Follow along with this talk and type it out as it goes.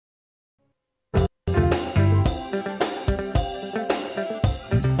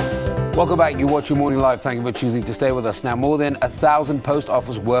Welcome back. You watch Your Morning Live. Thank you for choosing to stay with us. Now, more than 1,000 post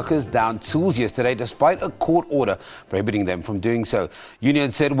office workers downed tools yesterday, despite a court order prohibiting them from doing so.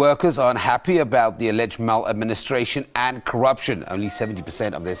 Unions said workers are unhappy about the alleged maladministration and corruption. Only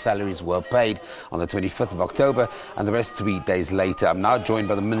 70% of their salaries were paid on the 25th of October, and the rest 3 days later. I'm now joined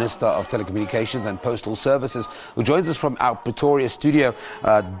by the Minister of Telecommunications and Postal Services, who joins us from our Pretoria studio,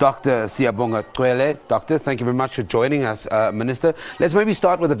 Dr. Cwele. Doctor, thank you very much for joining us, Minister. Let's maybe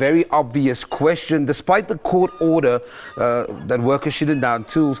start with a very obvious question. Despite the court order that workers shouldn't down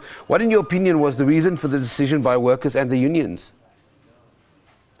tools, what in your opinion was the reason for the decision by workers and the unions?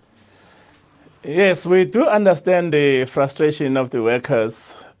 Yes, we do understand the frustration of the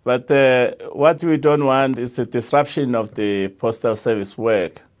workers, but what we don't want is the disruption of the postal service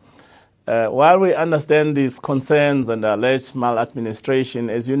work. While we understand these concerns and alleged maladministration,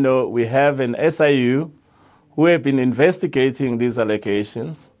 as you know, we have an SIU who have been investigating these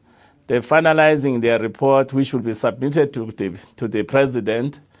allegations. They're finalizing their report, which will be submitted to the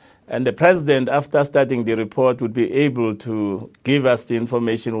president. And the president, after studying the report, would be able to give us the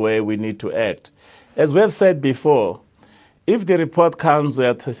information where we need to act. As we have said before, if the report comes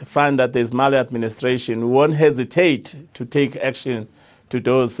to find that there's maladministration, we won't hesitate to take action to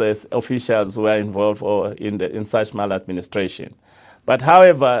those officials who are involved or in such maladministration. But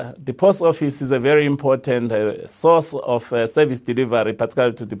however, the post office is a very important source of service delivery,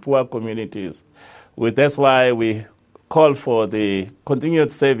 particularly to the poor communities. That's why we call for the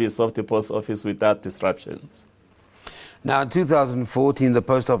continued service of the post office without disruptions. Now, in 2014, the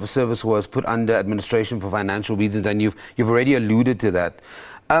Post Office Service was put under administration for financial reasons, and you've already alluded to that.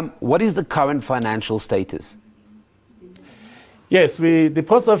 What is the current financial status? Yes, the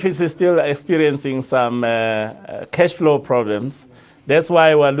post office is still experiencing some cash flow problems. That's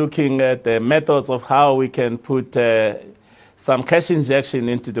why we're looking at the methods of how we can put some cash injection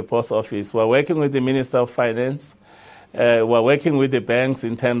into the post office. We're working with the Minister of Finance. We're working with the banks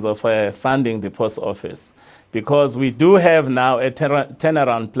in terms of funding the post office, because we do have now a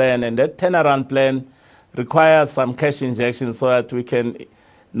turnaround plan, and that turnaround plan requires some cash injection so that we can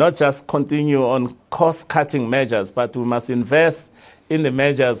not just continue on cost-cutting measures, but we must invest in the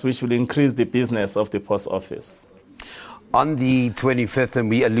measures which will increase the business of the post office. On the 25th, and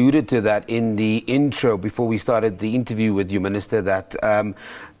we alluded to that in the intro before we started the interview with you, Minister, that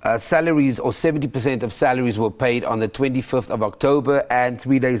salaries, or 70% of salaries, were paid on the 25th of October, and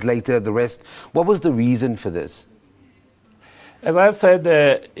 3 days later the rest. What was the reason for this? As I've said,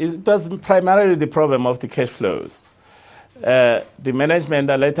 it was primarily the problem of the cash flows. The management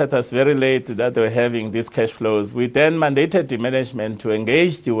alerted us very late that they were having these cash flows. We then mandated the management to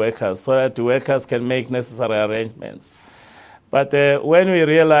engage the workers so that the workers can make necessary arrangements. But when we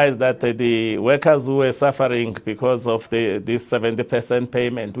realized that the workers who were suffering because of this 70%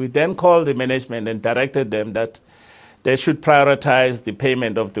 payment, we then called the management and directed them that they should prioritize the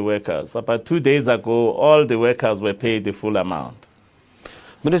payment of the workers. About 2 days ago, all the workers were paid the full amount.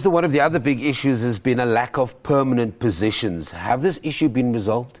 Minister, one of the other big issues has been a lack of permanent positions. Have this issue been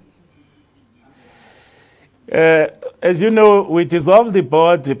resolved? As you know, we dissolved the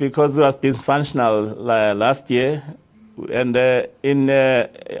board because it was dysfunctional last year. And in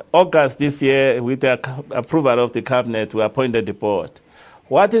August this year, with the approval of the cabinet, we appointed the board.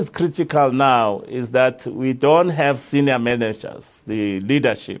 What is critical now is that we don't have senior managers, the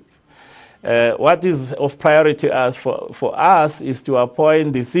leadership. What is of priority for us is to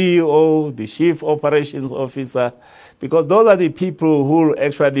appoint the CEO, the Chief Operations Officer, because those are the people who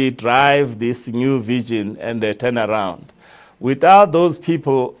actually drive this new vision and the turnaround. Without those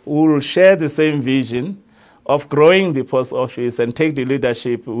people who will share the same vision of growing the post office and take the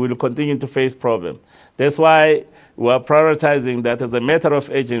leadership, we will continue to face problems. That's why we are prioritizing that as a matter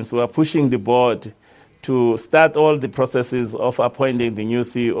of urgency. We are pushing the board to start all the processes of appointing the new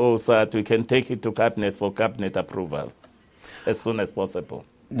CEO so that we can take it to cabinet for cabinet approval as soon as possible.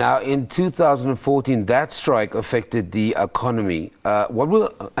 Now, in 2014, that strike affected the economy.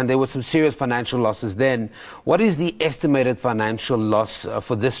 And there were some serious financial losses then. What is the estimated financial loss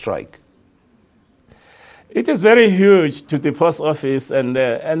for this strike? It is very huge to the post office and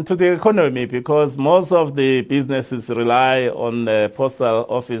to the economy, because most of the businesses rely on the postal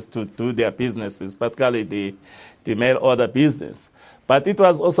office to do their businesses, particularly the mail order business. But it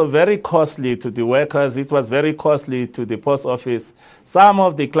was also very costly to the workers. It was very costly to the post office. Some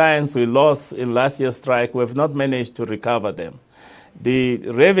of the clients we lost in last year's strike, we have not managed to recover them. The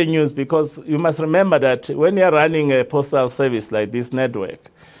revenues, because you must remember that when you are running a postal service like this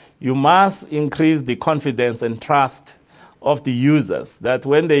network, you must increase the confidence and trust of the users, that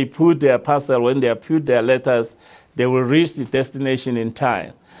when they put their parcel, when they put their letters, they will reach the destination in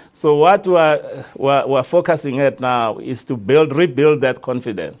time. So what we're focusing at now is to rebuild that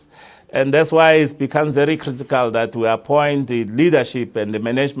confidence. And that's why it's become very critical that we appoint the leadership and the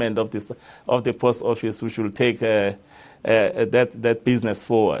management of the post office, which will take that business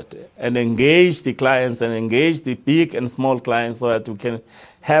forward and engage the clients and engage the big and small clients so that we can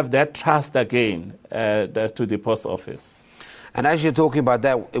have that trust again to the post office. And as you're talking about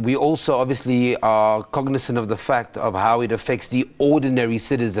that, we also obviously are cognizant of the fact of how it affects the ordinary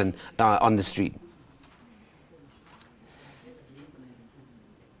citizen on the street.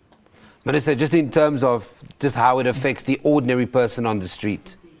 Minister, just in terms of just how it affects the ordinary person on the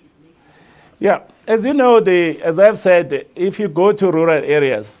street. Yeah, as you know, as I've said, if you go to rural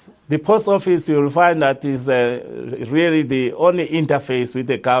areas, the post office, you will find that is really the only interface with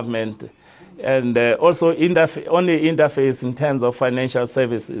the government, and also only interface in terms of financial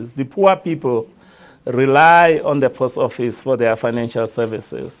services. The poor people rely on the post office for their financial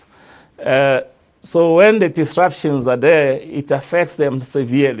services. So when the disruptions are there, it affects them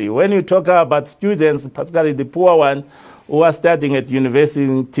severely. When you talk about students, particularly the poor one, who are studying at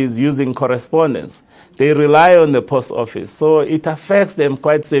universities using correspondence, they rely on the post office. So it affects them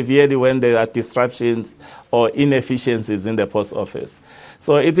quite severely when there are disruptions or inefficiencies in the post office.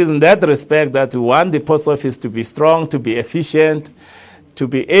 So it is in that respect that we want the post office to be strong, to be efficient, to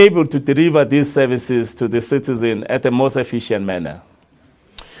be able to deliver these services to the citizen at the most efficient manner.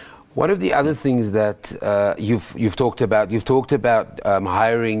 One of the other things that you've talked about,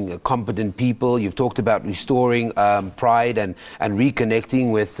 hiring competent people. You've talked about restoring pride and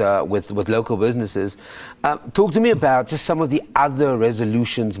reconnecting with local businesses. Talk to me about just some of the other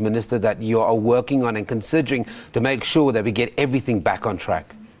resolutions, Minister, that you are working on and considering to make sure that we get everything back on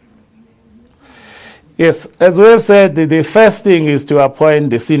track. Yes, as we have said, the first thing is to appoint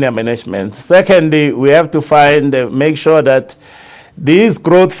the senior management. Secondly, we have to make sure that these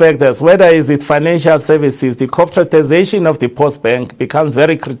growth factors, whether is it financial services, the corporatization of the post bank becomes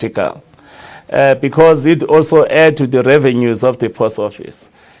very critical because it also adds to the revenues of the post office.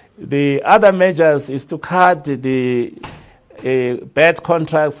 The other measures is to cut the bad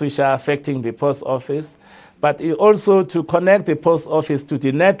contracts which are affecting the post office, but also to connect the post office to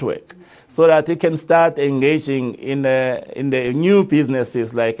the network so that it can start engaging in the new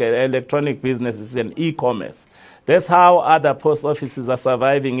businesses like electronic businesses and e-commerce. That's how other post offices are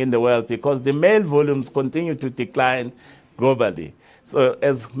surviving in the world, because the mail volumes continue to decline globally. So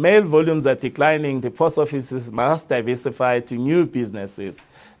as mail volumes are declining, the post offices must diversify to new businesses.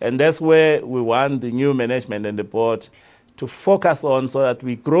 And that's where we want the new management and the board to focus on so that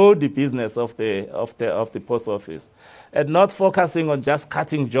we grow the business of the post office. And not focusing on just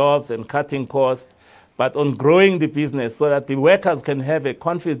cutting jobs and cutting costs, but on growing the business so that the workers can have a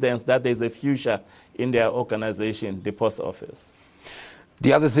confidence that there's a future in their organization, the post office.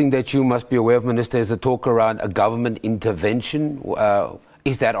 The other thing that you must be aware of, Minister, is the talk around a government intervention.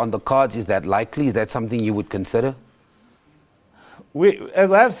 Is that on the cards? Is that likely? Is that something you would consider?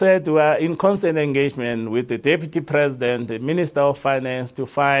 As I've said, we are in constant engagement with the Deputy President, the Minister of Finance, to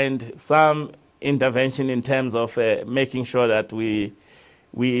find some intervention in terms of making sure that we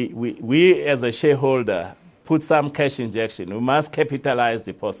as a shareholder put some cash injection. We must capitalize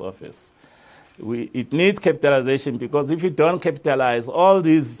the post office. It needs capitalization, because if you don't capitalize, all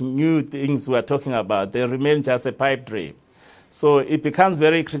these new things we are talking about, they remain just a pipe dream. So it becomes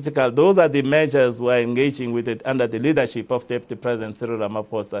very critical. Those are the measures we are engaging with it under the leadership of Deputy President Cyril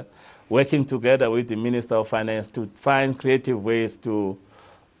Ramaphosa, working together with the Minister of Finance to find creative ways to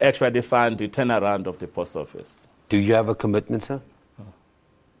actually fund the turnaround of the post office. Do you have a commitment, sir?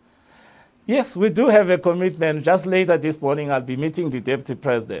 Yes, we do have a commitment. Just later this morning, I'll be meeting the Deputy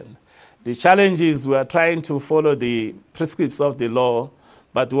President. The challenge is we are trying to follow the prescripts of the law,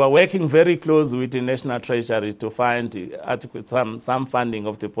 but we are working very closely with the National Treasury to find adequate some funding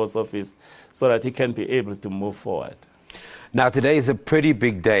of the post office so that it can be able to move forward. Now, today is a pretty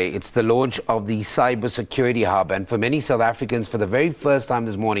big day. It's the launch of the Cybersecurity Hub, and for many South Africans, for the very first time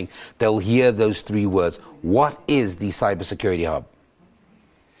this morning, they'll hear those three words. What is the Cybersecurity Hub?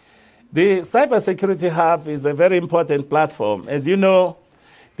 The Cybersecurity Hub is a very important platform. As you know,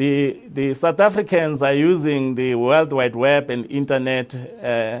 the South Africans are using the World Wide Web and Internet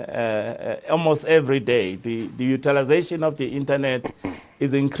almost every day. The utilization of the Internet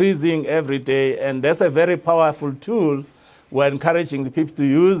is increasing every day, and that's a very powerful tool. We're encouraging the people to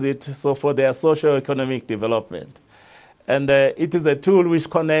use it for their socio-economic development. And it is a tool which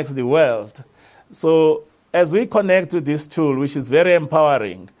connects the world. So as we connect to this tool, which is very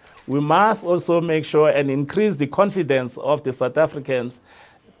empowering, we must also make sure and increase the confidence of the South Africans,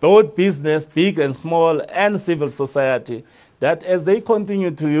 both business, big and small, and civil society, that as they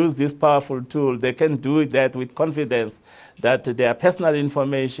continue to use this powerful tool, they can do that with confidence, that their personal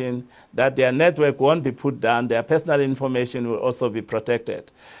information, that their network won't be put down, their personal information will also be protected.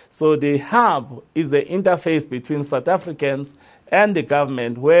 So the hub is the interface between South Africans and the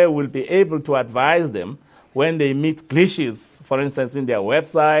government, where we'll be able to advise them when they meet glitches, for instance, in their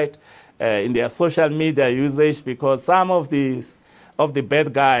website, in their social media usage, because some of the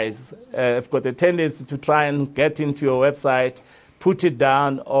bad guys have got a tendency to try and get into your website, put it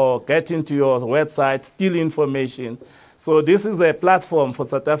down, or get into your website, steal information. So this is a platform for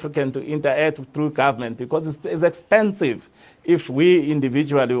South Africans to interact through government, because it's expensive if we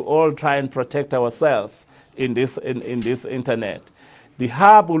individually all try and protect ourselves in this internet. The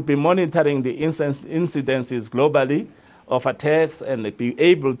hub will be monitoring the incidences globally of attacks and be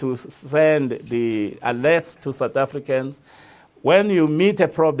able to send the alerts to South Africans. When you meet a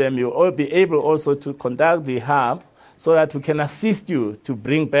problem, you will be able also to contact the hub so that we can assist you to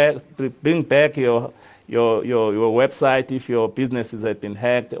bring back your website if your businesses have been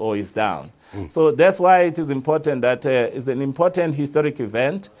hacked or is down. So that's why it is important that it's an important historic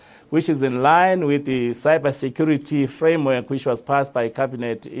event, which is in line with the cybersecurity framework which was passed by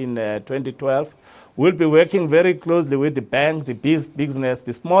Cabinet in 2012. We'll be working very closely with the banks, the business,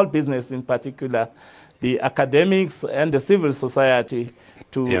 the small business in particular, the academics and the civil society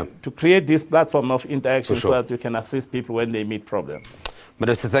to create this platform of interaction so that we can assist people when they meet problems.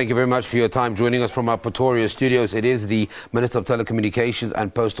 Minister, thank you very much for your time joining us from our Pretoria studios. It is the Minister of Telecommunications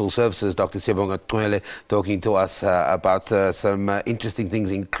and Postal Services, Dr. Cwele, talking to us about some interesting things,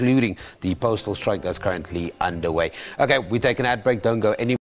 including the postal strike that's currently underway. Okay, we take an ad break. Don't go anywhere.